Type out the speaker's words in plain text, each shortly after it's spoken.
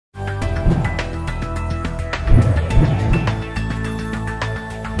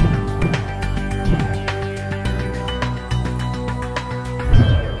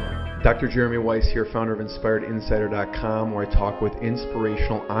Dr. Jeremy Weisz here, founder of InspiredInsider.com, where I talk with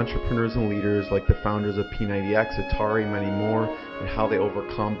inspirational entrepreneurs and leaders like the founders of P90 X, Atari, many more, and how they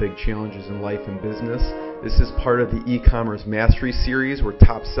overcome big challenges in life and business. This is part of the e-commerce mastery series where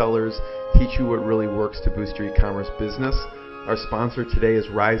top sellers teach you what really works to boost your e-commerce business. Our sponsor today is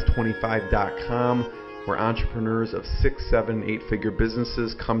Rise25.com, where entrepreneurs of 6, 7, 8-figure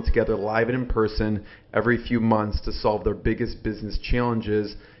businesses come together live and in person every few months to solve their biggest business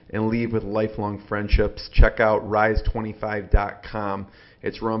challenges and leave with lifelong friendships. Check out Rise25.com.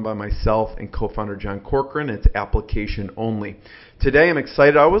 It's run by myself and co-founder John Corcoran. It's application only. Today I'm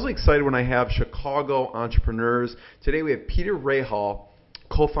excited. I was excited when I have Chicago entrepreneurs. Today we have Peter Rahal,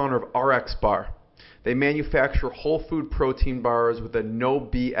 co-founder of RXBar. They manufacture whole food protein bars with a no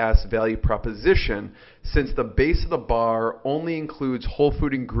BS value proposition, since the base of the bar only includes whole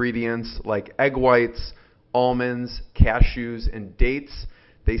food ingredients like egg whites, almonds, cashews, and dates.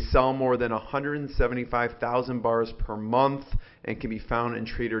 They sell more than 175,000 bars per month and can be found in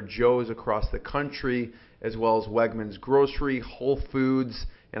Trader Joe's across the country, as well as Wegmans Grocery, Whole Foods,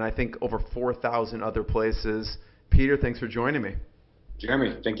 and I think over 4,000 other places. Peter, thanks for joining me.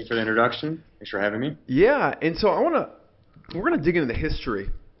 Jeremy, thank you for the introduction. Thanks for having me. Yeah, and so we're gonna dig into the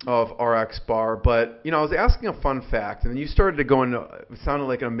history of RXBar, but I was asking a fun fact, and then you started to go into, it sounded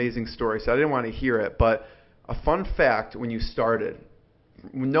like an amazing story, so I didn't want to hear it, but a fun fact when you started.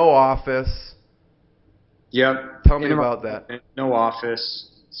 No office. Yep. Tell me about that. No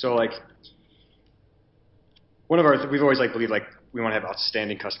office. So we've always believed we want to have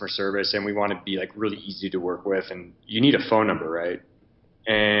outstanding customer service and we want to be really easy to work with, and you need a phone number, right?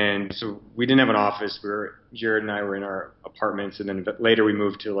 And so we didn't have an office. Jared and I were in our apartments, and then later we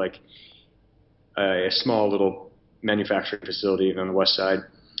moved to a small little manufacturing facility on the west side.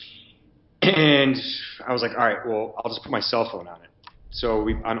 And I was like, all right, well, I'll just put my cell phone on it. So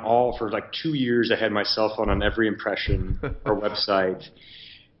for 2 years, I had my cell phone on every impression or website.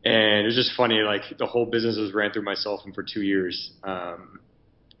 And it was just funny, the whole business was ran through my cell phone for 2 years. So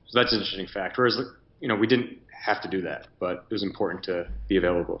that's an interesting fact. Whereas, we didn't have to do that, but it was important to be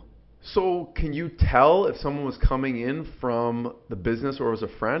available. So can you tell if someone was coming in from the business or was a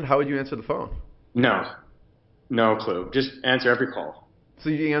friend? How would you answer the phone? No clue. Just answer every call. So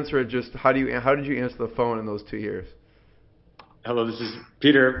you answer it just, how did you answer the phone in those 2 years? Hello, this is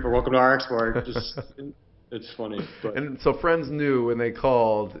Peter. Welcome to RXBar. It's funny. But. And so friends knew when they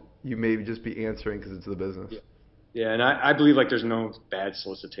called, you maybe just be answering because it's the business. Yeah, and I believe there's no bad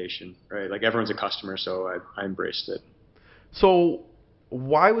solicitation, right? Everyone's a customer, so I embraced it. So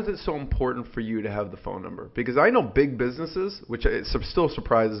why was it so important for you to have the phone number? Because I know big businesses, which it still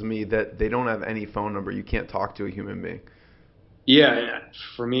surprises me, that they don't have any phone number. You can't talk to a human being. Yeah,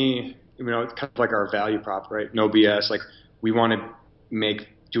 for me, it's kind of our value prop, right? No BS. We want to make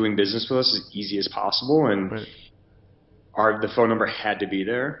doing business with us as easy as possible, and right. The phone number had to be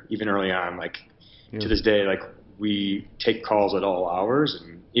there even early on. To this day, we take calls at all hours,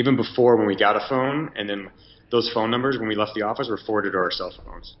 and even before when we got a phone, and then those phone numbers when we left the office were forwarded to our cell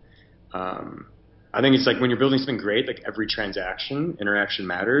phones. I think it's when you're building something great, every interaction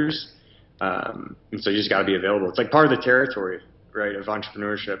matters, and so you just got to be available. It's part of the territory, right, of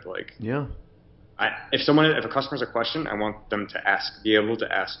entrepreneurship. Yeah. If a customer has a question, I want them to be able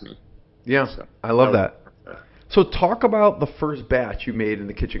to ask me. Yeah, so, I love that. So talk about the first batch you made in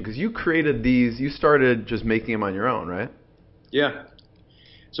the kitchen, because you created these. You started just making them on your own, right? Yeah.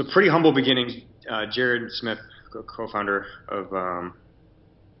 So pretty humble beginnings. Jared Smith, co-founder of,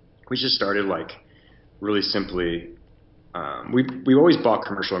 we just started really simply. We always bought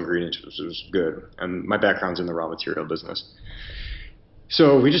commercial ingredients, which was good, and my background's in the raw material business.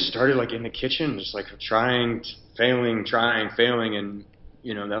 So we just started in the kitchen, just trying, failing, and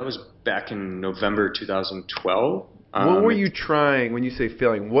that was back in November 2012. What were you trying when you say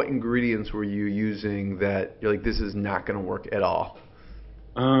failing? What ingredients were you using that you're this is not going to work at all?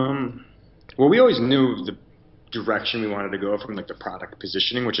 Well, we always knew the direction we wanted to go from the product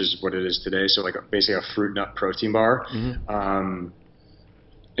positioning, which is what it is today. So basically a fruit nut protein bar. Mm-hmm.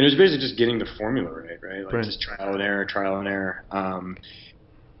 And it was basically just getting the formula right? Right. Just trial and error.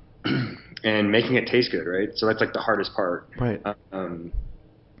 And making it taste good, right? So that's the hardest part. Right.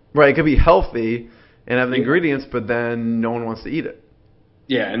 Right. It could be healthy and have the ingredients, but then no one wants to eat it.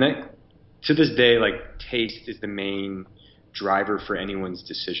 Yeah, and that to this day, taste is the main driver for anyone's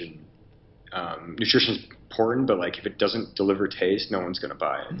decision. Nutrition's important, but if it doesn't deliver taste, no one's going to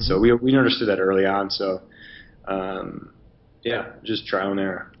buy it. Mm-hmm. So we understood that early on. So just trial and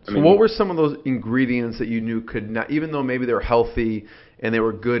error. So what were some of those ingredients that you knew could not, even though maybe they were healthy and they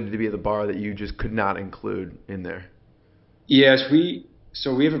were good to be at the bar, that you just could not include in there? Yes, we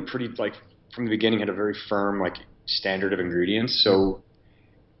So we have a pretty, like, from the beginning had a very firm, like, standard of ingredients. So,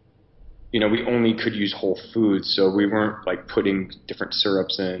 we only could use whole foods. So we weren't, like, putting different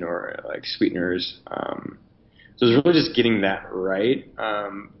syrups in or, like, sweeteners. So it's really just getting that right.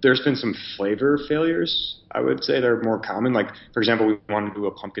 There's been some flavor failures, I would say. They're more common. Like, for example, we wanted to do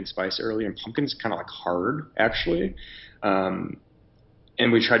a pumpkin spice earlier, and pumpkin's kind of, like, hard, actually. And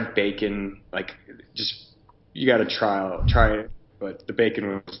we tried bacon, like, just, you got to try it. But the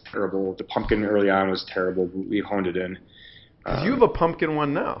bacon was terrible. The pumpkin early on was terrible. We honed it in. Because you have a pumpkin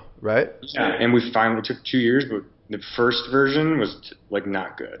one now, right? Yeah, and we finally took 2 years, but the first version was like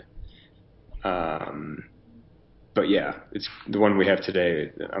not good. But yeah, it's the one we have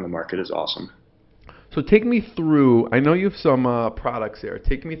today on the market is awesome. So take me through. I know you have some products there.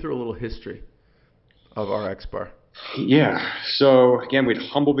 Take me through a little history of RXBar. Yeah. So again, we had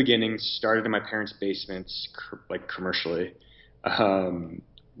humble beginnings. Started in my parents' basements, like commercially.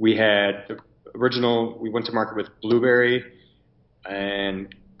 We had the original. We went to market with blueberry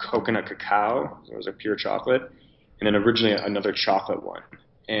and coconut cacao. It was a pure chocolate, and then originally another chocolate one.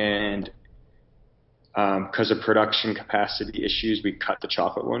 And because of production capacity issues, we cut the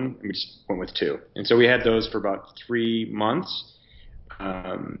chocolate one and we just went with 2. And so we had those for about 3 months.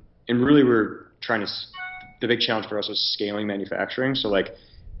 And really, we're trying to. The big challenge for us was scaling manufacturing. So like,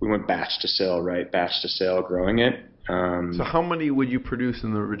 we went batch to sale, right? Batch to sale, growing it. So how many would you produce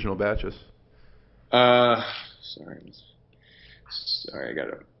in the original batches? Sorry, I got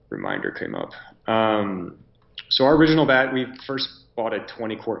a reminder came up. So our original batch, we first bought a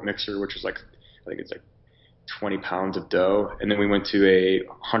 20-quart mixer, which was like, I think it's like 20 pounds of dough. And then we went to a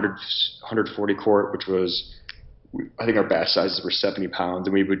 140 quart, which was, I think our batch sizes were 70 pounds,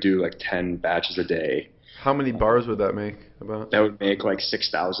 and we would do like 10 batches a day. How many bars would that make about? That would make like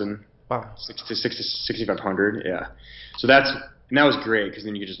 6,000. Wow. 6,500, yeah. So that was great, because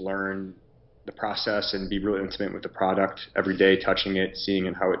then you could just learn the process and be really intimate with the product every day, touching it, seeing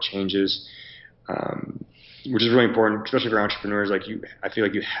and how it changes, which is really important, especially for entrepreneurs. Like I feel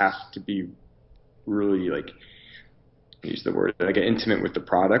like you have to be really, like, use the word, like, get intimate with the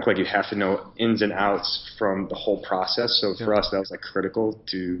product. Like, you have to know ins and outs from the whole process. So for us, that was like critical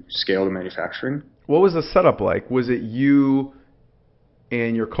to scale the manufacturing. What was the setup like? Was it you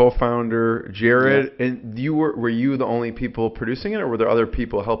and your co-founder Jared, and were you the only people producing it, or were there other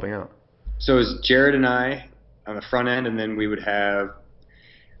people helping out? So it was Jared and I on the front end, and then we would have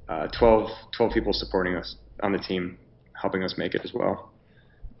 12 people supporting us on the team, helping us make it as well.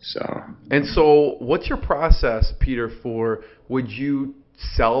 So what's your process, Peter, would you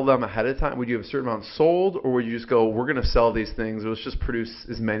sell them ahead of time? Would you have a certain amount sold, or would you just go, we're going to sell these things, let's just produce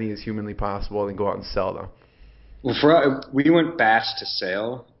as many as humanly possible and go out and sell them? Well, we went batch to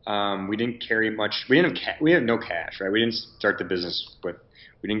sale. We didn't carry much. We had no cash, right? We didn't start the business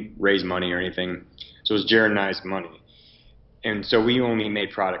we didn't raise money or anything. So it was Jared and I's money. And so we only made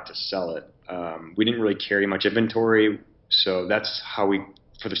product to sell it. We didn't really carry much inventory. So that's how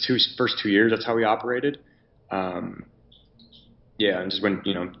for the first 2 years, that's how we operated. And just went,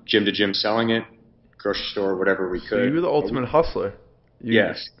 gym to gym selling it, grocery store, whatever we could. So you were the ultimate hustler.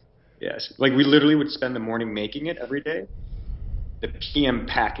 Yes. Like, we literally would spend the morning making it every day, the PM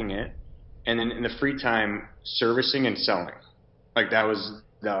packing it, and then in the free time servicing and selling. Like, that was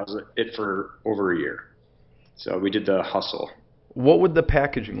it for over a year. So we did the hustle. What would the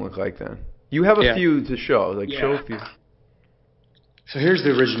packaging look like then? You have a few to show. Show a few. So here's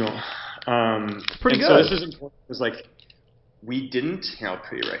the original. Pretty good. So this is important. It was like, we didn't, I'll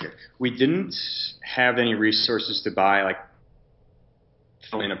put you right here. We didn't have any resources to buy, like,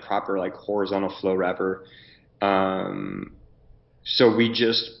 in a proper, like, horizontal flow wrapper. So we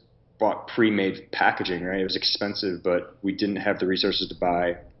just bought pre-made packaging, right? It was expensive, but we didn't have the resources to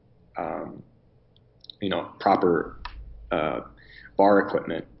buy, proper bar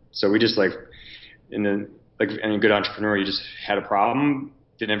equipment. So we just, like any good entrepreneur, you just had a problem,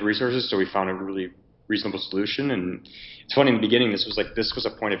 didn't have resources, so we found a really reasonable solution. And it's funny, in the beginning, this was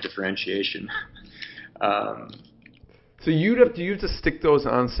a point of differentiation. So do you have to stick those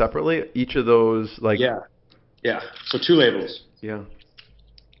on separately? Each of those, like... Yeah. So 2 labels. Yeah.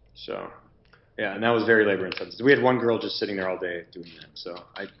 So, yeah, and that was very labor intensive. We had one girl just sitting there all day doing that, so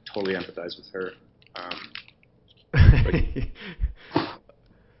I totally empathize with her.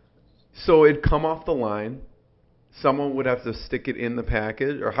 So it'd come off the line. Someone would have to stick it in the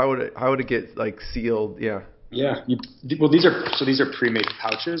package, or how would it get, like, sealed? Yeah. Yeah. These are pre-made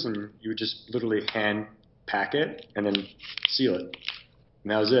pouches, and you would just literally hand pack it and then seal it,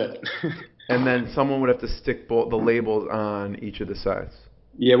 and that was it. And then someone would have to stick the labels on each of the sides.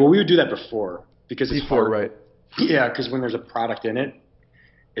 Yeah, well, we would do that before, because it's hard. Right? Yeah, because when there's a product in it,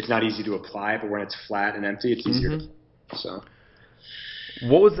 it's not easy to apply, but when it's flat and empty, it's easier to apply. So.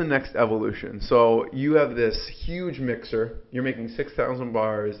 What was the next evolution? So you have this huge mixer. You're making 6,000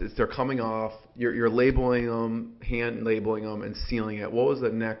 bars. They're coming off. You're labeling them, hand labeling them, and sealing it. What was the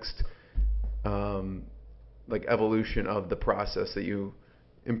next like evolution of the process that you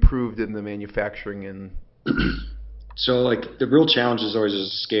improved in the manufacturing and? So like the real challenge is always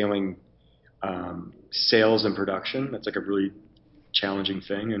just scaling sales and production. That's like a really challenging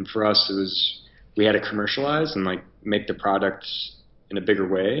thing. And for us, it was we had to commercialize and like make the product in a bigger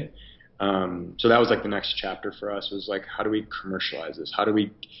way. So that was like the next chapter for us was like, how do we commercialize this? How do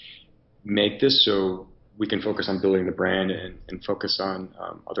we make this so we can focus on building the brand and focus on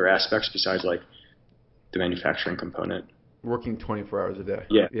other aspects besides like the manufacturing component? Working 24 hours a day.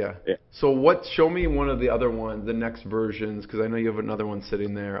 Yeah. So show me one of the other ones, the next versions, because I know you have another one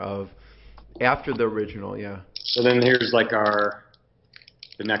sitting there of after the original, yeah. So then here's like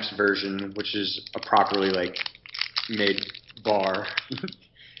the next version, which is a properly like made bar,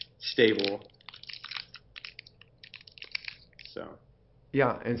 stable. So.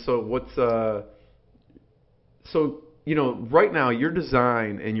 Yeah, and so what's so you know right now your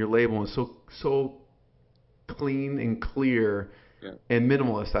design and your label is so clean and clear and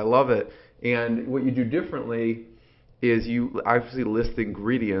minimalist. I love it. And what you do differently is you obviously list the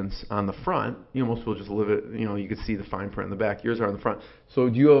ingredients on the front. You know, most people just live it. You know, you can see the fine print in the back. Yours are on the front. So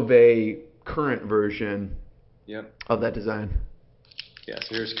do you have a current version of that design? Yeah.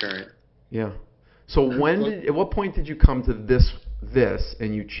 So here's current. Yeah. So at what point did you come to this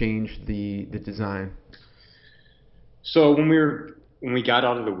and you changed the design? So when we got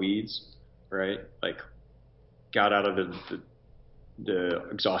out of the weeds, right? Like got out of the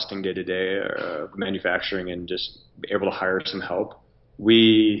exhausting day-to-day manufacturing and just able to hire some help,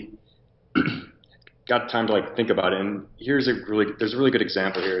 we got time to like think about it. And there's a really good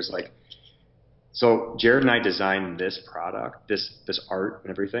example here is like, so Jared and I designed this product, this art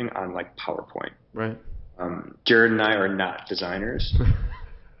and everything on like PowerPoint. Right. Jared and I are not designers.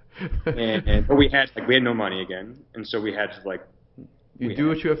 But we had no money again. And so we had to like, you do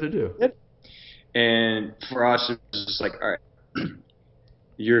what you have to do. And for us, it was just like, all right,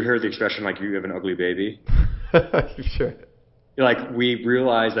 you heard the expression, like, you have an ugly baby. Sure. Like, we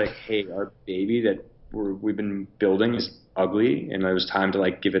realized, like, hey, our baby that we've been building is ugly, and it was time to,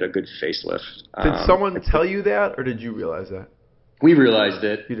 like, give it a good facelift. Did someone tell you that, or did you realize that? We realized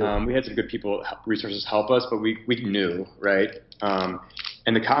it. You did. We had some good people, resources help us, but we knew, right?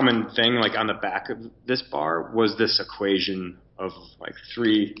 And the common thing, like, on the back of this bar was this equation of, like,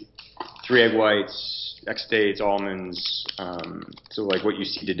 three egg whites, X dates, almonds, so like what you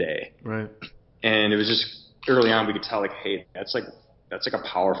see today. Right. And it was just early on we could tell like, hey, that's like a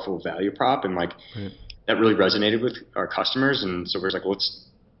powerful value prop, and like that really resonated with our customers. And so we're like,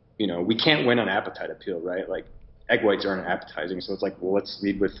 we can't win on appetite appeal, right? Like egg whites aren't appetizing, so it's like, well, let's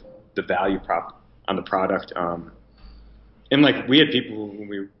lead with the value prop on the product. And like we had people when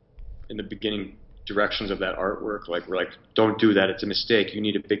we were in the beginning directions of that artwork, like we're like, don't do that, it's a mistake. You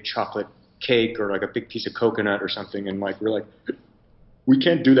need a big chocolate cake or like a big piece of coconut or something, and like we're like, we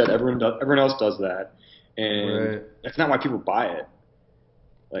can't do that. Everyone else does that, and that's not why people buy it.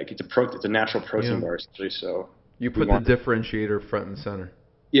 Like it's a natural protein bar essentially. So you put the differentiator front and center.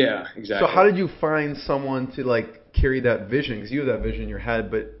 Yeah, exactly. So how did you find someone to like carry that vision? Because you have that vision in your head,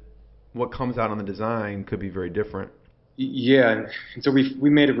 but what comes out on the design could be very different. Yeah, and so we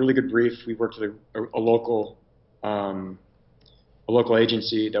made a really good brief. We worked with a local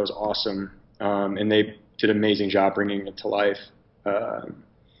agency that was awesome, and they did an amazing job bringing it to life.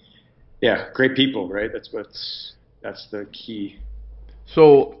 Great people, right? That's the key.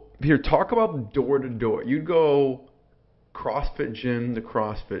 So here, talk about door to door. You'd go CrossFit gym to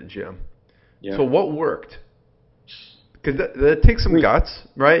CrossFit gym. Yeah. So what worked? Because that takes some guts,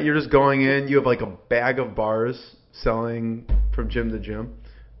 right? You're just going in. You have like a bag of bars selling from gym to gym.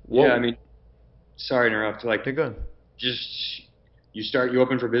 Yeah, I mean, sorry to interrupt. Like, you're good. Just you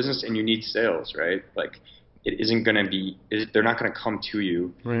open for business and you need sales, right? Like, it isn't going to be. They're not going to come to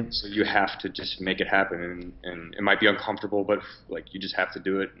you. Right. So you have to just make it happen, and it might be uncomfortable, but like you just have to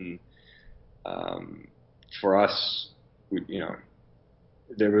do it. And for us,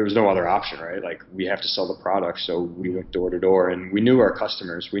 there was no other option, right? Like we have to sell the product, so we went door to door, and we knew our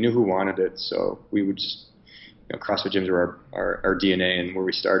customers, we knew who wanted it, so we would just, CrossFit gyms were our DNA and where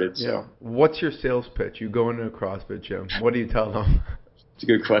we started. So, yeah. What's your sales pitch? You go into a CrossFit gym. What do you tell them? It's a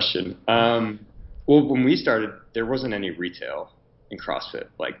good question. Well, when we started, there wasn't any retail in CrossFit.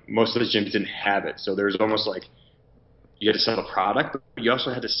 Like most of the gyms didn't have it, so there was almost like you had to sell the product, but you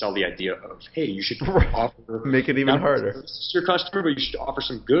also had to sell the idea of, hey, you should offer, make it even harder. This is your customer, but you should offer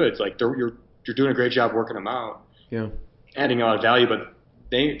some goods. Like you're doing a great job working them out, adding a lot of value, but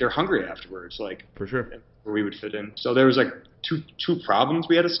they're hungry afterwards. Like for sure, where we would fit in. So there was like two problems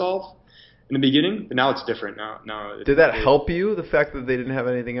we had to solve in the beginning, but now it's different. Now did that help you, the fact that they didn't have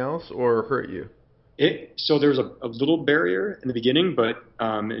anything else, or hurt you? So there was a little barrier in the beginning, but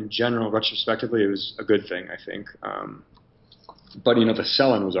in general, retrospectively, it was a good thing, I think. But the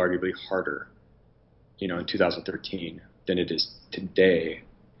selling was arguably harder, in 2013 than it is today.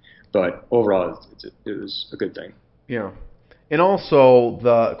 But overall, it was a good thing. Yeah. And also,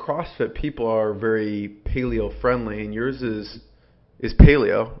 the CrossFit people are very paleo friendly, and yours is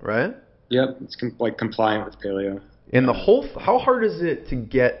paleo, right? Yep, it's compliant with paleo. And how hard is it to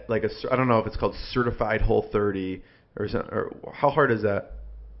get like I don't know if it's called certified Whole30 or how hard is that?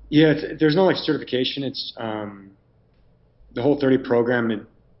 Yeah, there's no like certification. It's the Whole30 program.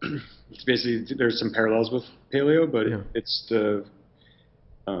 It's basically, there's some parallels with paleo, but it's the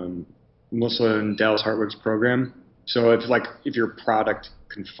Melissa and Dallas Hartwig's program. So if your product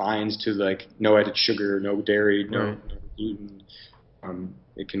confines to like no added sugar, no dairy, no gluten,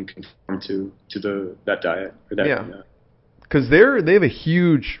 it can conform to that diet or that. Because they have a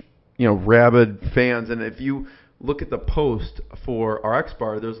huge rabid fans, and if you look at the post for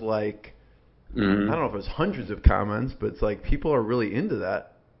RXBar, there's like I don't know if there's hundreds of comments, but it's like people are really into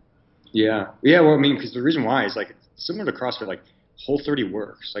that. Yeah. Well, I mean, because the reason why is like it's similar to CrossFit. Like Whole30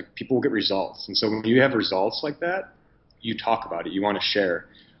 works. Like people will get results, and so when you have results like that, you talk about it. You want to share,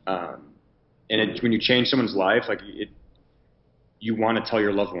 and when you change someone's life, like you want to tell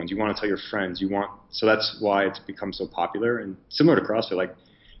your loved ones. You want to tell your friends. So that's why it's become so popular. And similar to CrossFit, like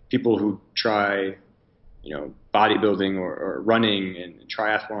people who try bodybuilding or running and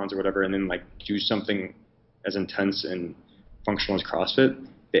triathlons or whatever, and then like do something as intense and functional as CrossFit,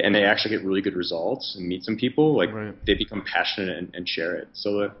 and they actually get really good results and meet some people, like they become passionate and share it.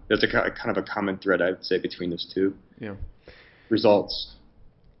 So that's a kind of a common thread, I would say, between those two. Yeah. Results.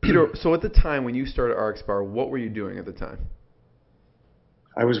 Peter, so at the time when you started RXBar, what were you doing at the time?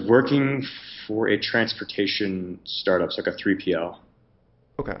 I was working for a transportation startup, so like a 3PL.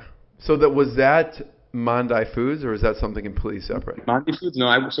 Okay. So was that Mondi Foods, or is that something completely separate? Mondi Foods?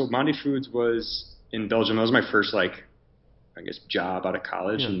 No, so Mondi Foods was in Belgium. That was my first, job out of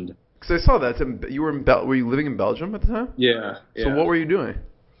college. And because I saw that. Were you living in Belgium at the time? Yeah. So what were you doing?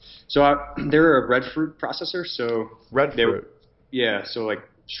 So they were a red fruit processor. So red fruit? Yeah, so like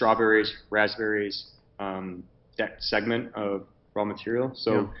strawberries, raspberries, that segment of raw material.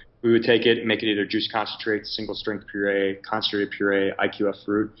 So we would take it and make it either juice concentrate, single strength puree, concentrated puree, IQF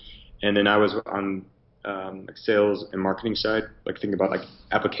fruit. And then I was on sales and marketing side, like thinking about like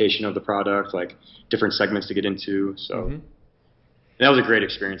application of the product, like different segments to get into. So that was a great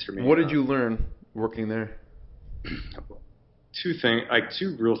experience for me. What did you learn working there? Two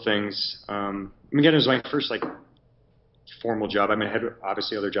real things. Again, it was my first formal job. I mean, I had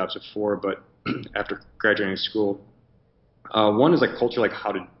obviously other jobs before, but after graduating school, one is culture,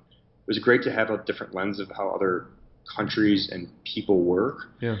 it was great to have a different lens of how other countries and people work.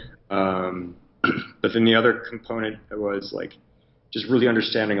 Yeah. But then the other component was just really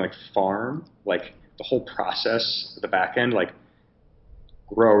understanding farm, the whole process at the back end,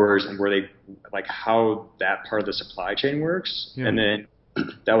 growers and where they how that part of the supply chain works. Yeah. And then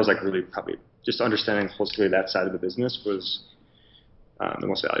that was really probably just understanding holistically that side of the business was the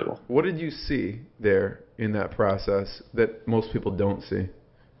most valuable. What did you see there in that process that most people don't see?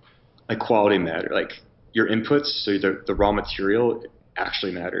 Quality matter, your inputs, so the raw material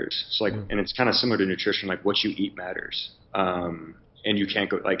actually matters. So and it's kind of similar to nutrition, what you eat matters. And you can't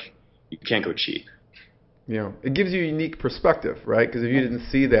go cheap. Yeah, it gives you a unique perspective, right? Because if you didn't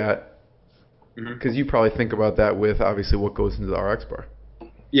see that, because you probably think about that with obviously what goes into the RXBar.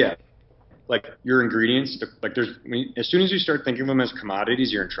 Yeah, your ingredients, as soon as you start thinking of them as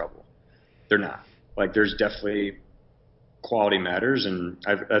commodities, you're in trouble. They're not. There's definitely quality matters, and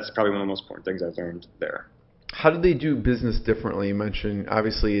that's probably one of the most important things I've learned there. How did they do business differently? You mentioned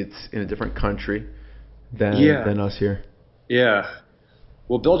obviously it's in a different country than us here. Yeah.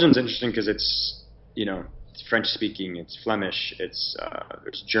 Well, Belgium's interesting because it's it's French speaking, it's Flemish,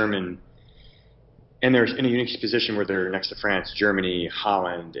 there's German, and they're in a unique position where they're next to France, Germany,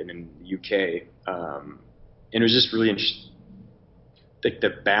 Holland, and in the UK. And it was just really interesting,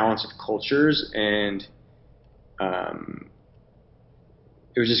 the balance of cultures, and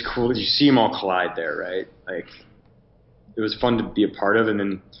it was just cool. You see them all collide there, right? It was fun to be a part of. And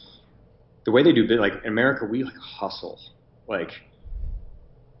then the way they do in America, we hustle.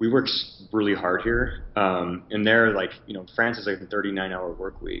 we work really hard here. And they're like, France is like a 39-hour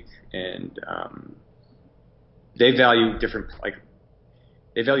work week, and they value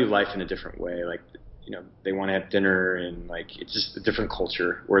they value life in a different way. Like, they want to have dinner, and like it's just a different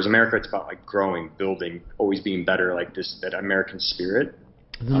culture. Whereas America, it's about like growing, building, always being better, like that American spirit.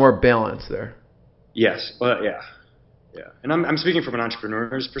 There's more balance there. Yes, but yeah. And I'm speaking from an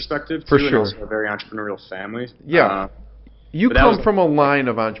entrepreneur's perspective too, For sure. And also a very entrepreneurial family. Yeah. You come from a line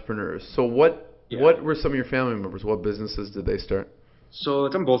of entrepreneurs. So what were some of your family members? What businesses did they start? So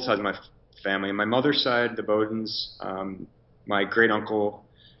it's on both sides of my family. On my mother's side, the Bowdens, my great uncle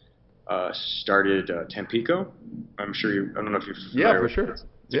started Tampico. I don't know if you're familiar. Yeah, for sure. It's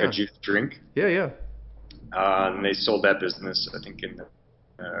like a juice drink. Yeah. And they sold that business, I think, in the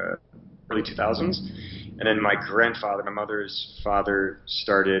early 2000s. And then my grandfather, my mother's father,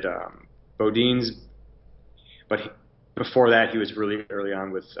 started Bowdens. But before that, he was really early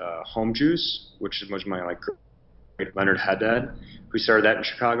on with Home Juice, which was my great Leonard Haddad, who started that in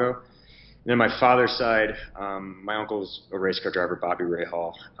Chicago. And then my father's side, my uncle's a race car driver, Bobby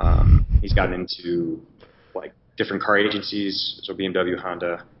Rahal. He's gotten into like different car agencies, so BMW,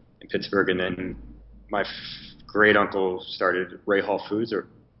 Honda in Pittsburgh. And then my great uncle started Rahal Foods, or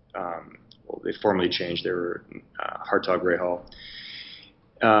they formally changed. They were Hartog Rahal.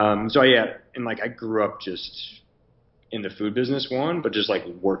 So yeah, and like I grew up just in the food business, but just like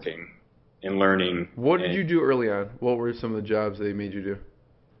working and learning. What did you do early on? What were some of the jobs they made you do?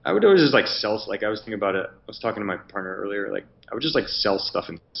 I would always just like sell. Like I was thinking about it. I was talking to my partner earlier. Like I would just like sell stuff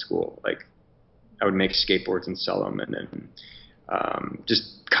in school. Like I would make skateboards and sell them, and then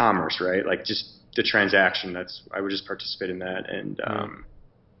just commerce, right? Like just the transaction. I would just participate in that, and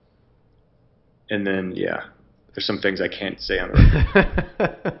then there's some things I can't say on the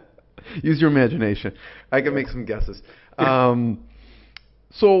record. Use your imagination. I can make some guesses.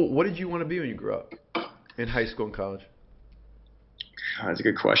 So what did you want to be when you grew up in high school and college? That's a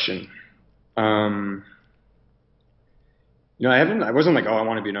good question. I wasn't like, I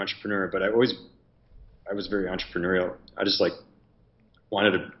want to be an entrepreneur, but I was very entrepreneurial. I just like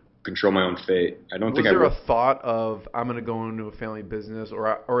wanted to control my own fate. Was there a thought of I'm going to go into a family business,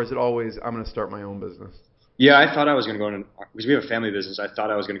 or is it always I'm going to start my own business? Yeah, I thought I was going to go in, because we have a family business. I thought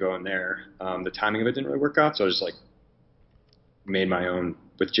I was going to go in there. The timing of it didn't really work out, so I just like made my own.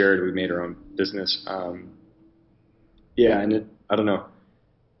 With Jared, we made our own business. And I don't know.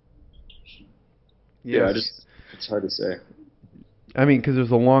 Yes. It's hard to say. I mean, because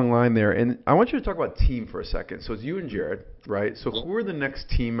there's a long line there. And I want you to talk about team for a second. So it's you and Jared, right? So who are the next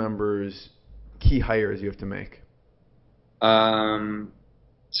team members, key hires you have to make?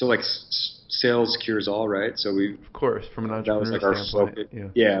 So like sales cures all, right? So of course, from an entrepreneur standpoint. That was like our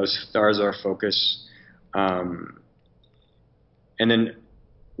focus. Yeah, that was our focus. And then,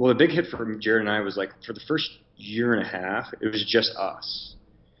 the big hit for Jared and I was like for the first year and a half, it was just us.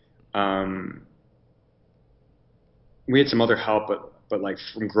 We had some other help, but like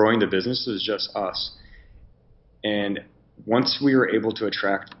from growing the business, it was just us. And once we were able to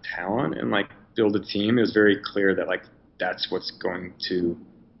attract talent and like build a team, it was very clear that like that's what's going to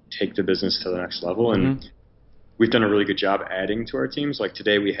take the business to the next level. And we've done a really good job adding to our teams. Like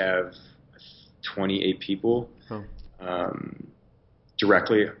today we have 28 people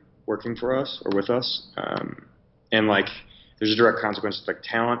directly working for us or with us. And like there's a direct consequence of like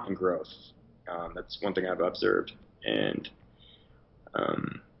talent and growth. That's one thing I've observed. And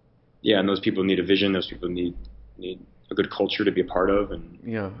and those people need a vision. Those people need a good culture to be a part of. And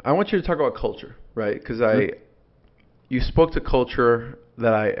I want you to talk about culture, right? Because you spoke to culture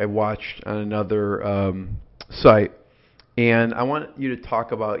that I watched on another site, and I want you to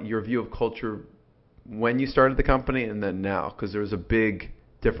talk about your view of culture when you started the company and then now, because there's a big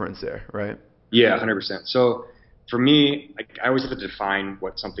difference there, right? Yeah, 100%. So for me, I always have to define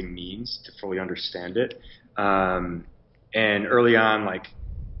what something means to fully understand it. And early on, like,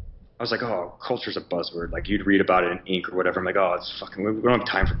 I was like, oh, culture's a buzzword. Like, you'd read about it in Inc. or whatever. I'm like, oh, it's fucking, we don't have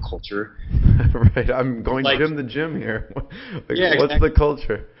time for culture. Right. I'm going gym to gym here. Like, yeah, what's exactly. the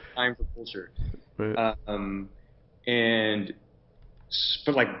culture? Time for culture. Right.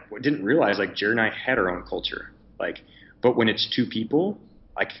 But like, I didn't realize, like, Jared and I had our own culture. Like, but when it's two people,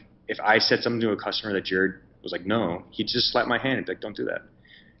 like, if I said something to a customer that Jared was like, no, he'd just slap my hand and be like, don't do that.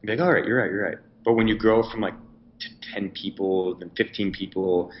 He'd be like, all right, you're right. But when you grow from like to 10 people, then 15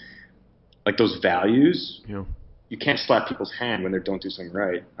 people, like those values, you can't slap people's hand when they don't do something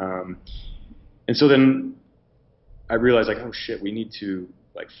right. And so then I realized like, oh shit, we need to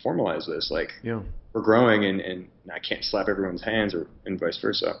like formalize this. Like we're growing and I can't slap everyone's hands and vice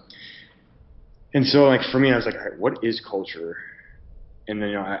versa. And so like for me, I was like, all right, what is culture? and then,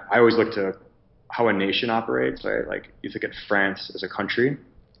 you know, I always look to how a nation operates, right? Like you look at France as a country,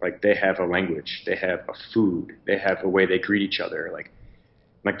 like they have a language, they have a food, they have a way they greet each other, like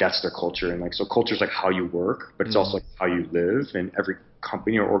that's their culture. And like, so culture is like how you work, but it's also like how you live, and every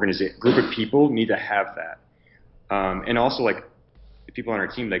company or organization, group of people need to have that. And also like the people on our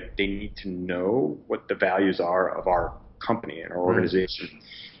team, like they need to know what the values are of our company and our organization.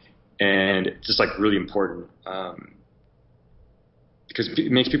 And it's just like really important. Because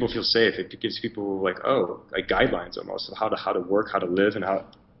it makes people feel safe. It gives people like guidelines almost of how to work, how to live, and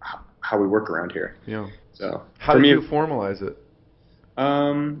how we work around here. Yeah. So how did you formalize it?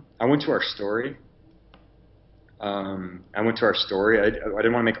 I went to our story. I didn't want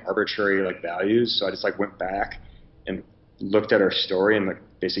to make arbitrary like values, so I just like went back and looked at our story and like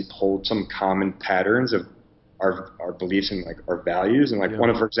basically pulled some common patterns of our beliefs and like our values. And like one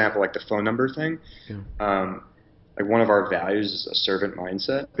of, for example, like the phone number thing. Yeah. Like one of our values is a servant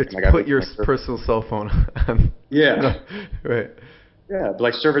mindset. It's like put your personal cell phone on. Yeah. No, right. Yeah, but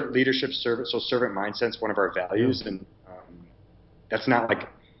like servant leadership, servant mindset is one of our values, and that's not like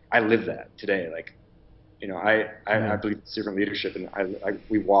I live that today. Like, you know, I believe in servant leadership, and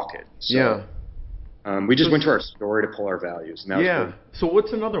we walk it. So, we just went to our story to pull our values. And that was really. So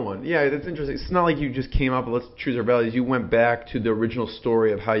what's another one? Yeah, that's interesting. It's not like you just came up and let's choose our values. You went back to the original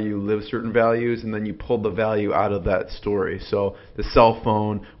story of how you live certain values, and then you pulled the value out of that story. So the cell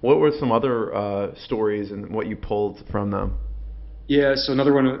phone. What were some other stories and what you pulled from them? Yeah, so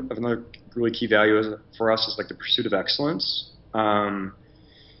another really key value for us is like the pursuit of excellence. And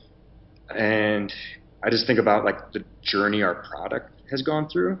I just think about like the journey our product has gone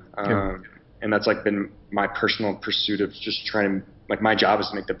through. And that's like been my personal pursuit of just trying to, like my job is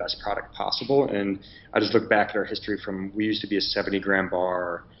to make the best product possible. And I just look back at our history from, we used to be a 70-gram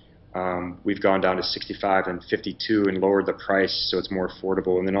bar. We've gone down to 65 and 52 and lowered the price so it's more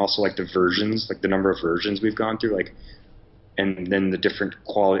affordable. And then also like the versions, like the number of versions we've gone through, like, and then the different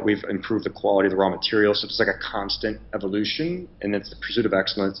quality, we've improved the quality of the raw materials. So it's like a constant evolution, and it's the pursuit of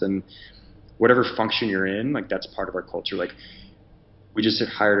excellence. And whatever function you're in, like that's part of our culture. Like we just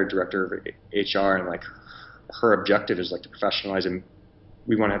hired a director of HR, and like her objective is like to professionalize, and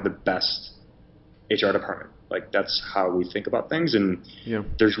we want to have the best HR department. Like that's how we think about things, and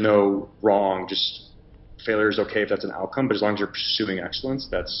there's no wrong, just failure is okay if that's an outcome, but as long as you're pursuing excellence,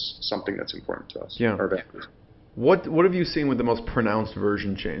 that's something that's important to us. Yeah. What have you seen with the most pronounced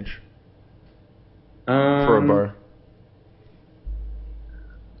version change for a bar?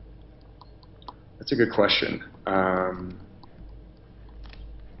 That's a good question.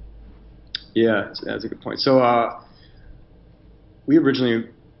 Yeah, that's a good point. So we originally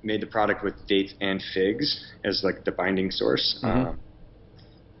made the product with dates and figs as like the binding source.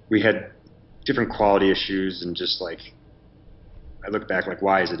 We had different quality issues, and just like I look back like,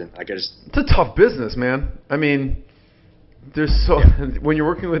 why is it? It's a tough business, man. I mean, there's when you're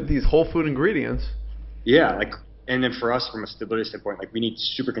working with these whole food ingredients. Yeah, like, and then for us, from a stability standpoint, like we need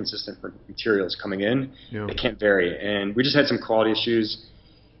super consistent materials coming in. They can't vary, and we just had some quality issues.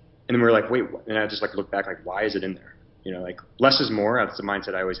 And then we were like, wait, and I just like look back like, why is it in there? You know, like less is more. That's the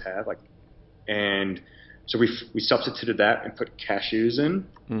mindset I always have. Like, and so we substituted that and put cashews in.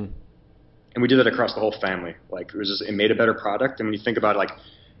 And we did that across the whole family. Like it made a better product. And when you think about it, like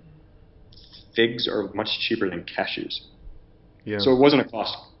figs are much cheaper than cashews. Yeah. So it wasn't a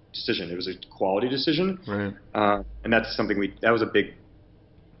cost decision. It was a quality decision. Right. And that's something that was a big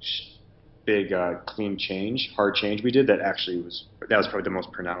clean change, hard change we did that was probably the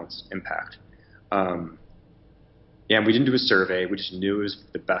most pronounced impact. And we didn't do a survey. We just knew it was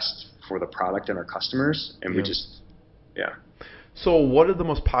the best for the product and our customers. And we just, So what are the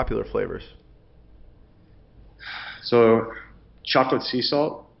most popular flavors? So chocolate sea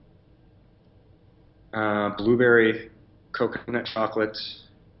salt, blueberry, coconut chocolate,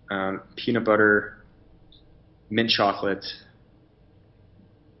 peanut butter, mint chocolate,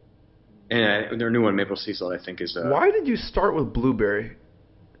 and their new one, maple sea salt, I think is. Why did you start with blueberry?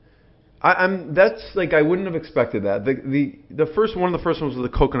 That's like I wouldn't have expected that. The first one of the first ones was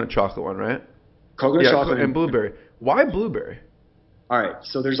the coconut chocolate one, right? Coconut chocolate and blueberry. Why blueberry? All right,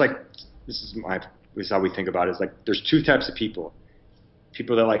 so there's like this is how we think about it. Is like there's two types of people: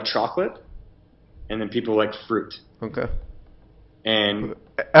 people that like chocolate, and then people like fruit. Okay. And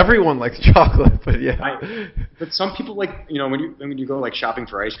everyone likes chocolate, but but some people like, you know, when you go like shopping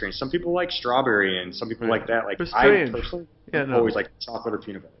for ice cream, some people like strawberry, and some people like that. Like I personally always like chocolate or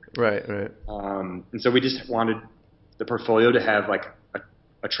peanut butter. Right. And so we just wanted the portfolio to have like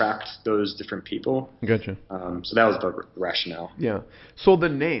attract those different people. Gotcha. So that was the rationale. Yeah. So the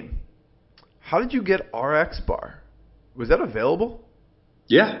name, how did you get RXBar? Was that available?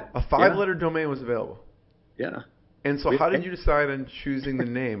 Yeah. A 5-letter domain was available. Yeah. And so how did you decide on choosing the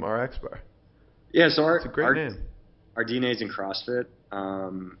name RXBar? Yeah, so it's a great name. Our DNA is in CrossFit,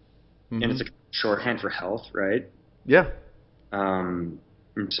 and it's a shorthand for health, right? Yeah.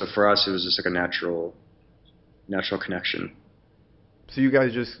 So for us, it was just like a natural connection. So you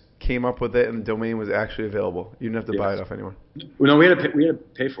guys just came up with it, and the domain was actually available. You didn't have to buy it off anyone. Well, no, we had to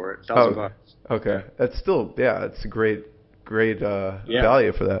pay for it, $1,000. Okay, that's still it's a great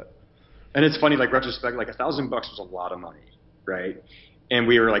value for that. And it's funny, like retrospect, like $1,000 was a lot of money, right? And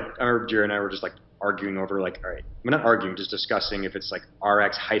we were like, I remember Jared and I were just like arguing over like, all right, we're not arguing, just discussing if it's like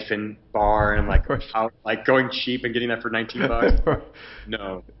RX-bar and like how like going cheap and getting that for $19.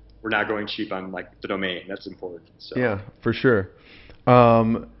 No, we're not going cheap on like the domain. That's important. So. Yeah, for sure.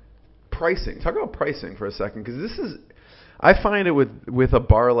 Pricing. Talk about pricing for a second, because I find it with a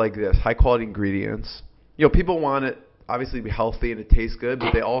bar like this, high quality ingredients. You know, people want it obviously to be healthy and it tastes good,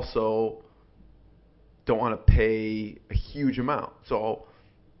 but they also don't want to pay a huge amount. So,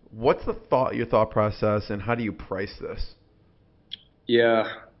 what's your thought process, and how do you price this? Yeah,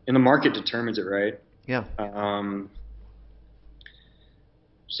 and the market determines it, right? Yeah.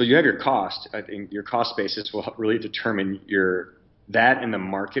 So you have your cost. I think your cost basis will really determine that, and the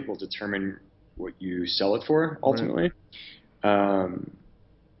market will determine what you sell it for ultimately. Right.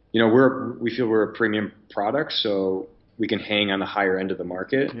 You know, we feel we're a premium product, so we can hang on the higher end of the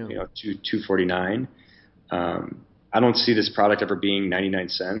market. Yeah. You know, $2.49. I don't see this product ever being 99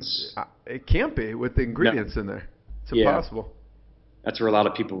 cents. It can't be with the ingredients in there. It's impossible. That's where a lot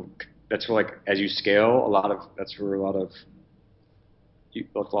of people. That's where, like, as you scale, that's where a lot of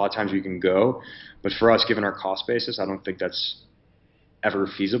times we can go. But for us, given our cost basis, I don't think that's ever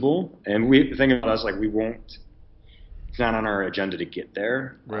feasible. And the thing about us, like, we won't. It's not on our agenda to get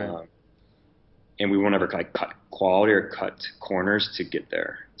there. Right. And we won't ever like cut quality or cut corners to get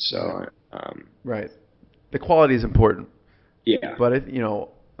there. So. Right. The quality is important. Yeah. But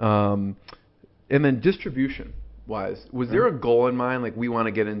and then distribution wise, was there a goal in mind? Like, we want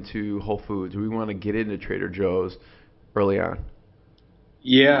to get into Whole Foods, or we want to get into Trader Joe's early on?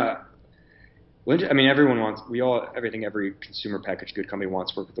 Yeah. I mean, every consumer packaged good company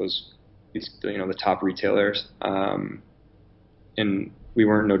wants to work with the top retailers. And we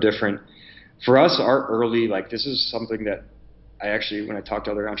weren't no different. For us, our early, this is something that when I talked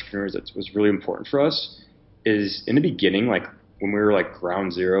to other entrepreneurs, that was really important for us, is in the beginning, like when we were like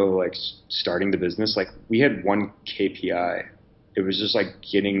ground zero, like starting the business, like we had one KPI. It was just like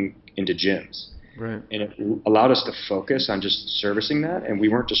getting into gyms. Right. And it allowed us to focus on just servicing that, and we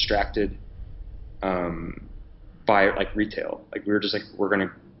weren't distracted by like retail. Like we were just like, we're going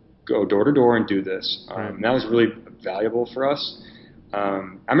to go door to door and do this. And that was really valuable for us. I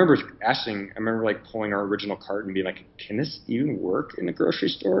remember like pulling our original cart and being like, can this even work in the grocery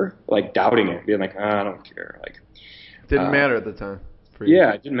store? Like doubting it, being like, I don't care. Like, didn't matter at the time for you.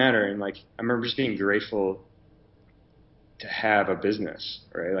 Yeah, it didn't matter. And like, I remember just being grateful to have a business,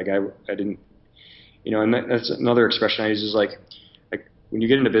 right? Like I didn't, and that's another expression I use, is like when you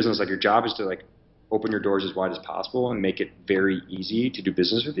get into business, like your job is to like open your doors as wide as possible and make it very easy to do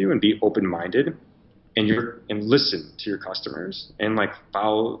business with you and be open-minded. And listen to your customers and like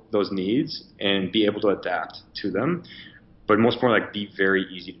follow those needs and be able to adapt to them, but most importantly, like be very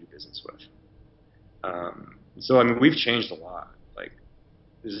easy to do business with. So I mean, we've changed a lot. Like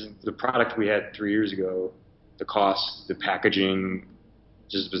this is the product we had 3 years ago. The cost, the packaging,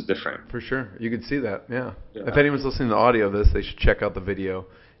 just was different. For sure, you could see that. Yeah. If anyone's listening to the audio of this, they should check out the video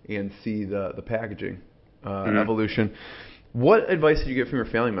and see the packaging evolution. What advice did you get from your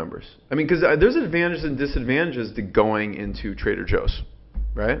family members? I mean, because there's advantages and disadvantages to going into Trader Joe's,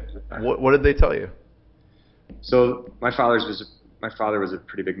 right? What did they tell you? So my father was a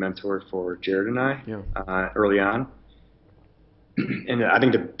pretty big mentor for Jared and I early on. And I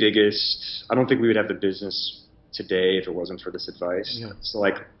think I don't think we would have the business today if it wasn't for this advice. Yeah. So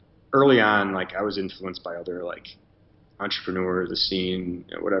like early on, like I was influenced by other like entrepreneurs, the scene,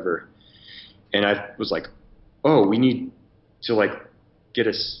 whatever. And I was like, oh, we need to like get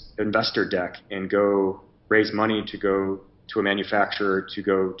an investor deck and go raise money to go to a manufacturer, to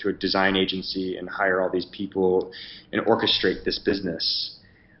go to a design agency and hire all these people and orchestrate this business.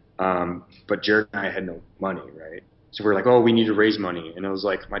 But Jared and I had no money, right? So we're like, oh, we need to raise money. And it was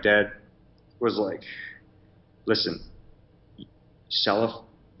like, my dad was like, listen,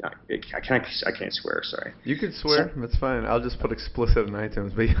 I can't swear, sorry. You could swear, that's fine. I'll just put explicit in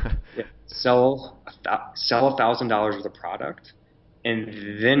iTunes, but yeah. Sell $1,000 worth of product,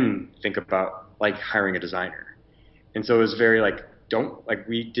 and then think about like hiring a designer. And so it was very like,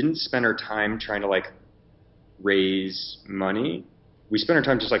 we didn't spend our time trying to like raise money. we spent our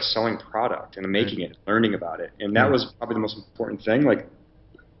time just like selling product and making it, learning about it. And that was probably the most important thing. Like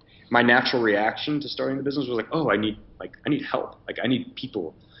my natural reaction to starting the business was like, oh, I need help. Like I need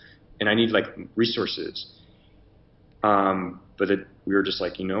people and I need like resources. But we were just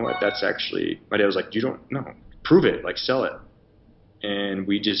like, you know what, that's actually, my dad was like, you don't know, prove it, like sell it. And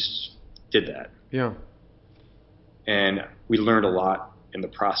we just did that. Yeah. And we learned a lot in the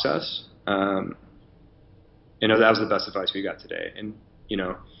process. That was the best advice we got today. And,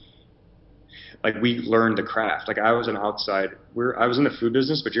 like we learned the craft. Like I was I was in the food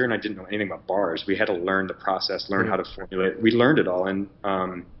business, but Jared and I didn't know anything about bars. We had to learn the process, learn how to formulate. We learned it all. And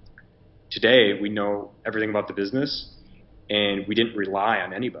today we know everything about the business, and we didn't rely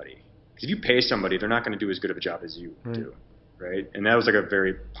on anybody. Because if you pay somebody, they're not going to do as good of a job as you do, right? And that was like a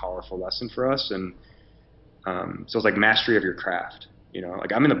very powerful lesson for us. And so it's like mastery of your craft.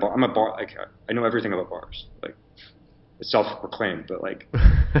 Like I'm a bar. Like I know everything about bars. Like it's self-proclaimed, but like,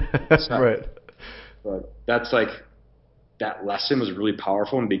 right. But that's like that lesson was really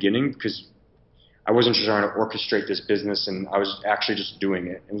powerful in the beginning because I wasn't just trying to orchestrate this business, and I was actually just doing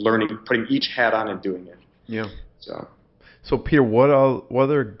it and learning, putting each hat on and doing it. Yeah. So Peter, what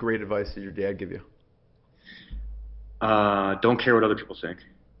other great advice did your dad give you? Don't care what other people think.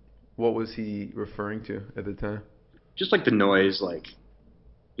 What was he referring to at the time? Just like the noise, like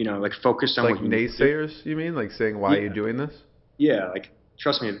focus on like what you naysayers. You mean like saying why are you doing this? Yeah, like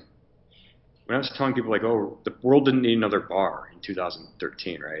trust me. When I was telling people like, oh, the world didn't need another bar in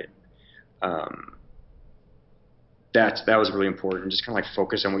 2013, right? That was really important. Just kind of like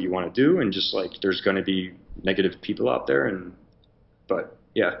focus on what you want to do, and just like there's going to be negative people out there, but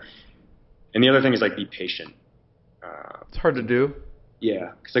yeah. And the other thing is like be patient. It's hard to do.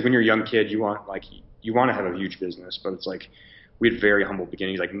 Yeah, because like when you're a young kid, you want to have a huge business, but it's like we had very humble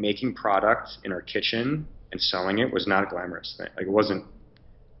beginnings. Like making product in our kitchen and selling it was not a glamorous thing. Like it wasn't.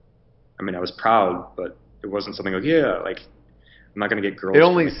 I mean, I was proud, but it wasn't something like I'm not going to get girls. It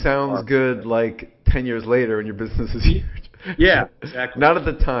only sounds good like 10 years later when your business is huge. Yeah, exactly. Not at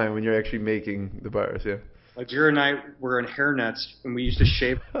the time when you're actually making the bars. Yeah. Like Jared and I were in hairnets, and we used to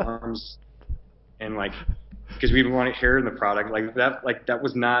shave our arms, and like. Because we wanted hair in the product, that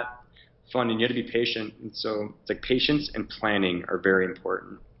was not fun, and you had to be patient. And so it's like patience and planning are very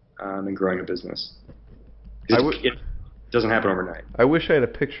important in growing a business. It doesn't happen overnight. I wish I had a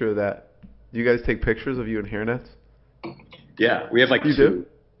picture of that. Do you guys take pictures of you in hairnets? Yeah, we have like you two. Do?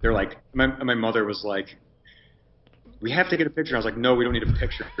 They're like my mother was like, we have to get a picture. I was like, no, we don't need a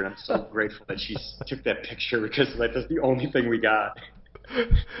picture. And I'm so grateful that she took that picture because like that's the only thing we got.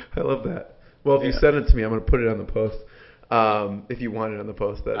 I love that. Well, if you send it to me, I'm going to put it on the post. If you want it on the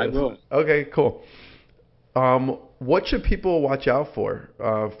post, that is. I will. Okay, cool. What should people watch out for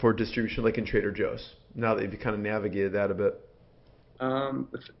distribution, like in Trader Joe's, now that you've kind of navigated that a bit?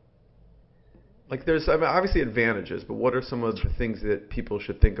 Like there's obviously advantages, but what are some of the things that people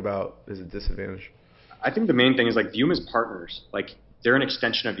should think about as a disadvantage? I think the main thing is like view them as partners. Like they're an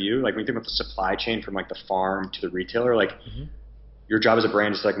extension of you. Like when you think about the supply chain from like the farm to the retailer, like your job as a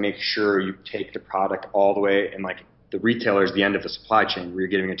brand is to like make sure you take the product all the way, and like the retailer is the end of the supply chain where you're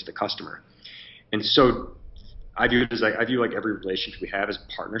giving it to the customer. And so I view like every relationship we have as a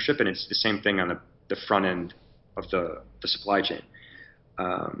partnership, and it's the same thing on the front end of the supply chain.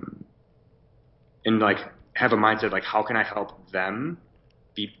 And like have a mindset like how can I help them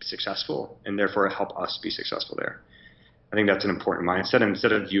be successful and therefore help us be successful there. I think that's an important mindset. And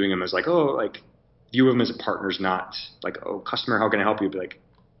instead of viewing them as like, oh, like view them as partners, not like, oh, customer, how can I help you? But like,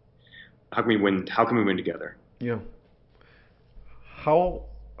 how can we win? How can we win together? Yeah. How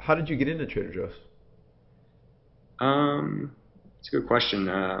did you get into Trader Joe's? It's a good question.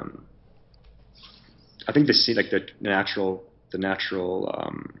 I think the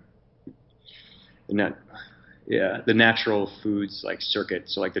natural foods like circuit,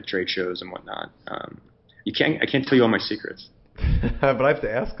 so like the trade shows and whatnot. I can't tell you all my secrets. But I have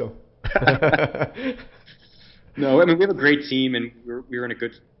to ask them. No, I mean we have a great team, and we have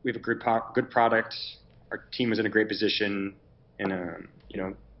a good product. Our team is in a great position, and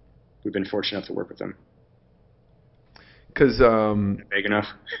we've been fortunate enough to work with them. Because vague enough?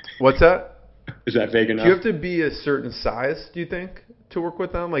 What's that? Is that vague enough? Do you have to be a certain size, do you think, to work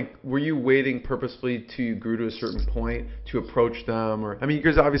with them? Like, were you waiting purposefully till you grew to a certain point to approach them? Or, I mean,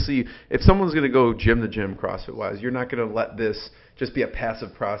 because obviously, if someone's going to go gym to gym, CrossFit-wise, you're not going to let this just be a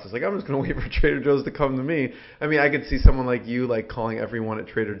passive process. Like, I'm just going to wait for Trader Joe's to come to me. I mean, I could see someone like you, like, calling everyone at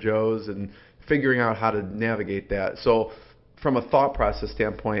Trader Joe's and figuring out how to navigate that. So, from a thought process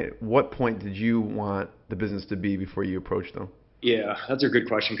standpoint, what point did you want the business to be before you approached them? Yeah, that's a good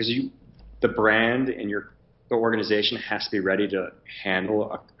question, because the brand and the organization has to be ready to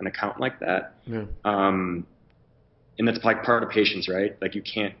handle an account like that. Yeah. And that's like part of patience, right? Like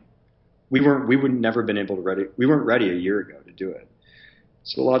we would never been able to we weren't ready a year ago to do it.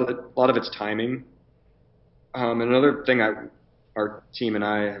 So a lot of it's timing. And another thing our team and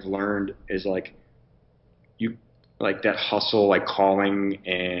I have learned is like that hustle, like calling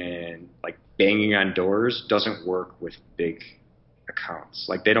and like banging on doors doesn't work with big accounts.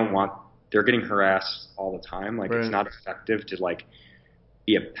 Like they're getting harassed all the time. Like It's not effective to like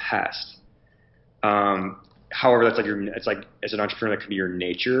be a pest. However, it's like as an entrepreneur, that could be your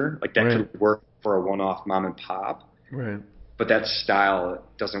nature. Like that could work for a one-off mom and pop. Right. But that style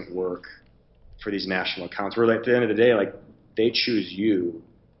doesn't work for these national accounts. Where at the end of the day, like they choose you,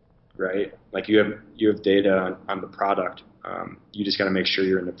 right? Like you have data on the product. You just got to make sure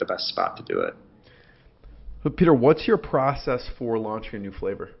you're in the best spot to do it. But Peter, what's your process for launching a new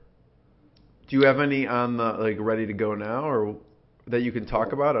flavor? Do you have any on the ready to go now, or that you can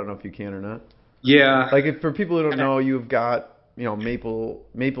talk about? I don't know if you can or not. Yeah. Like for people who don't know, you've got maple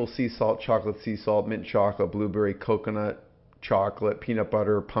sea salt, chocolate sea salt, mint chocolate, blueberry, coconut, chocolate, peanut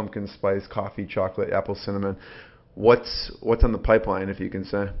butter, pumpkin spice, coffee, chocolate, apple, cinnamon. What's on the pipeline, if you can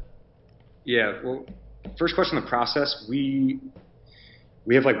say? Yeah. Well, first question on the process. We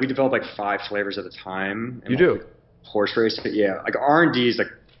develop like 5 flavors at a time. You do? Horse race, but yeah. Like R&D is like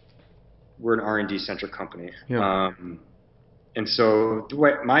we're an R&D centric company. Yeah. And so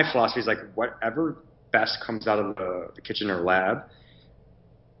my philosophy is like whatever best comes out of the kitchen or lab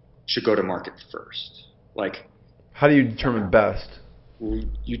should go to market first. Like, how do you determine best?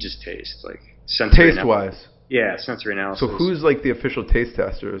 You just taste, like sensory taste-wise. Yeah, sensory analysis. So who's like the official taste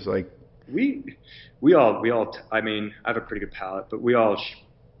testers? Like we all. I mean, I have a pretty good palate, but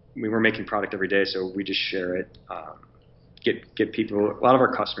we're making product every day, so we just share it. Get people, a lot of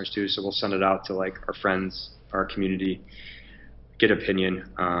our customers too. So we'll send it out to like our friends, our community. Get opinion.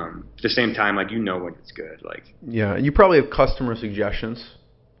 At the same time, like when it's good. Like yeah, you probably have customer suggestions.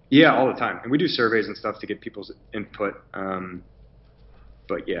 Yeah, all the time, and we do surveys and stuff to get people's input.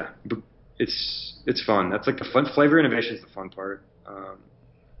 But yeah, it's fun. That's like the fun. Flavor innovation is the fun part.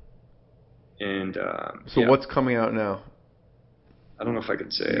 So what's coming out now? I don't know if I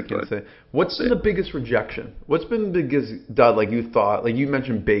could say it. But what's been the biggest rejection? What's been the biggest dud? Like you thought, like you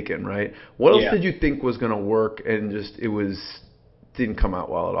mentioned bacon, right? What else did you think was going to work and just didn't come out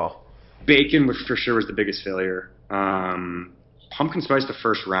well at all? Bacon for sure was the biggest failure. Pumpkin spice, the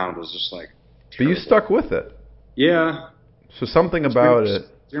first round was just like terrible. But you stuck with it. Yeah. So something about it.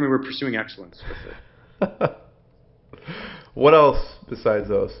 We're pursuing excellence with it. What else besides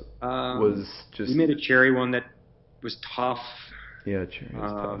those was just? We made a cherry one that was tough. Yeah, cherry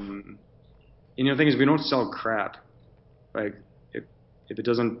was tough. The thing is, we don't sell crap. Like if it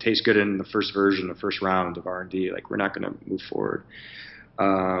doesn't taste good in the first version, the first round of R&D, like we're not going to move forward.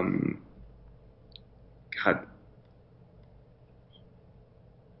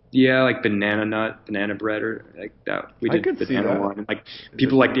 Yeah, like banana bread, or like that. We did banana one. And like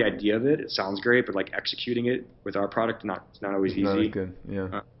people like the idea of it. It sounds great, but like executing it with our product, it's not always easy. Not good.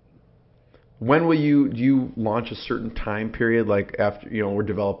 Yeah. When do you launch a certain time period? Like after we're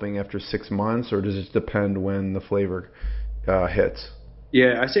developing after 6 months, or does it depend when the flavor hits?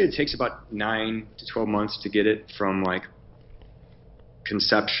 Yeah, I say it takes about 9 to 12 months to get it from like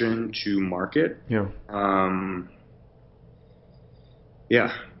conception to market. Yeah.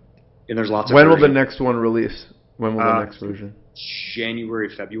 Yeah. And there's lots of When will the next one release? When will the next version? January,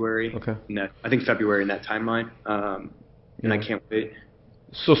 February. Okay. I think February in that timeline. And I can't wait.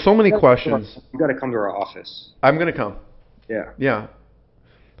 So many questions. You got to come to our office. I'm going to come. Yeah. Yeah.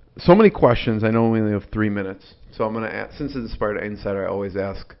 So many questions. I know we only have 3 minutes. So I'm going to ask, since it's Inspired Insider, I always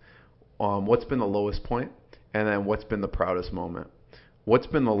ask, what's been the lowest point? And then what's been the proudest moment? What's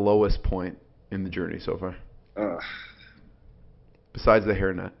been the lowest point in the journey so far? Besides the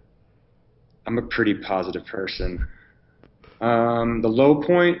hairnet. I'm a pretty positive person. The low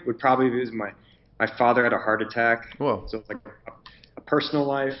point would probably be my father had a heart attack. Whoa. So it's like a personal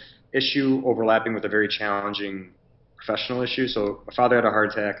life issue overlapping with a very challenging professional issue. So my father had a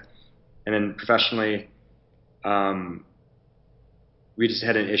heart attack, and then professionally, we just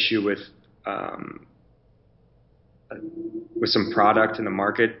had an issue with some product in the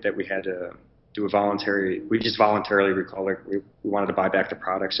market that we had to do we just voluntarily recalled it. We wanted to buy back the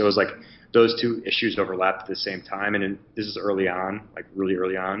product. So it was like those 2 issues overlapped at the same time. And this is early on, like really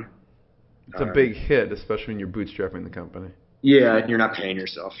early on. It's a big hit, especially when you're bootstrapping the company. Yeah, and you're not paying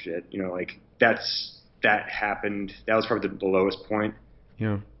yourself shit. Like that happened. That was probably the lowest point.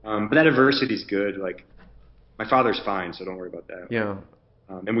 Yeah. But that adversity is good. Like my father's fine, so don't worry about that. Yeah.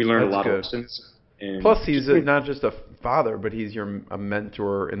 And we learned a lot of lessons. And plus, he's not just a father, but he's a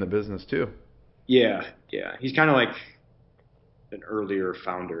mentor in the business too. Yeah. He's kind of like an earlier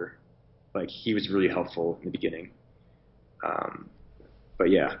founder. Like, he was really helpful in the beginning. But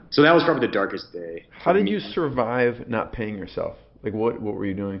yeah, so that was probably the darkest day. How did you survive not paying yourself? Like, what were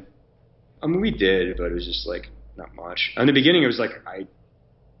you doing? I mean, we did, but it was just like not much. In the beginning, it was like I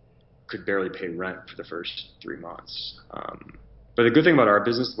could barely pay rent for the first 3 months. But the good thing about our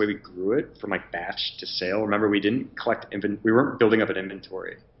business, the way we grew it from like batch to sale, remember, we didn't collect we weren't building up an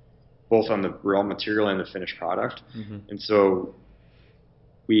inventory, both on the raw material and the finished product. Mm-hmm. And so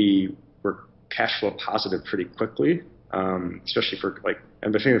we were cash flow positive pretty quickly, especially for like,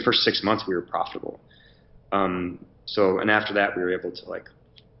 and I think the first 6 months we were profitable. And after that, we were able to like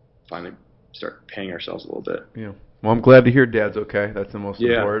finally start paying ourselves a little bit. Yeah. Well, I'm glad to hear Dad's okay. That's the most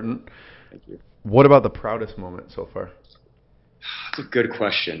important. Thank you. What about the proudest moment so far? That's a good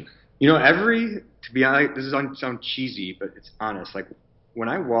question. To be honest, this is going to sound cheesy, but it's honest. Like, when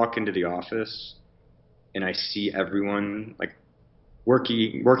I walk into the office and I see everyone like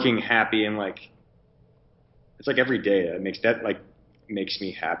working happy, and like, it's like every day that makes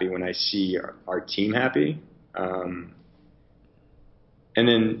me happy when I see our team happy. And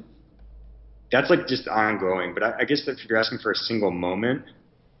then that's like just ongoing. But I guess if you're asking for a single moment,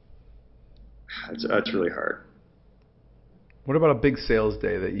 that's really hard. What about a big sales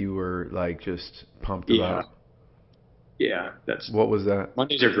day that you were like just pumped about? Yeah, what was that?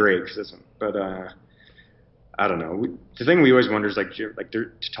 Mondays are great, but I don't know. The thing we always wonder is like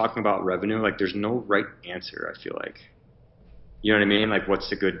talking about revenue. Like, there's no right answer. I feel like, you know what I mean? Like, what's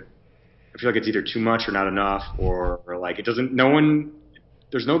the good? I feel like it's either too much or not enough, or like it doesn't.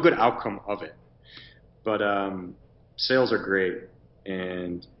 There's no good outcome of it. But sales are great,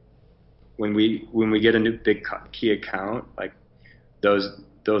 and when we get a new big key account, like those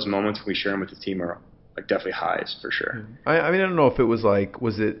moments when we share them with the team are like definitely highs for sure. I mean, I don't know if it was like,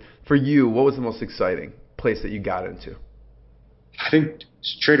 was it for you? What was the most exciting place that you got into? I think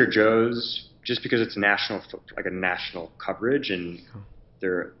Trader Joe's, just because it's a national coverage, and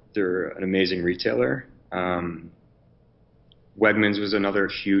they're an amazing retailer. Wegmans was another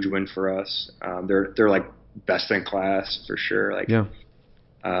huge win for us. They're like best in class for sure. Like, yeah.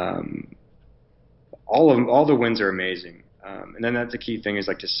 All the wins are amazing. And then that's the key thing, is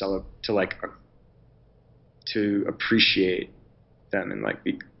like to appreciate them, and like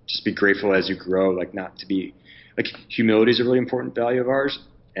be grateful as you grow. Like, not to be like, humility is a really important value of ours,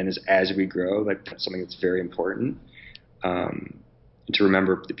 and as we grow, like, that's something that's very important. And to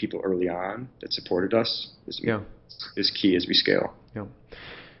remember the people early on that supported us is key as we scale. Yeah.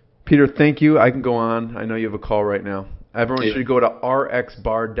 Peter, thank you. I can go on. I know you have a call right now. Everyone should go to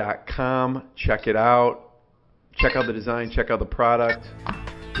RXBar.com. Check it out. Check out the design. Check out the product.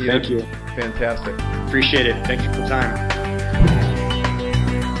 Peter, thank you. Fantastic. Appreciate it. Thank you for the time.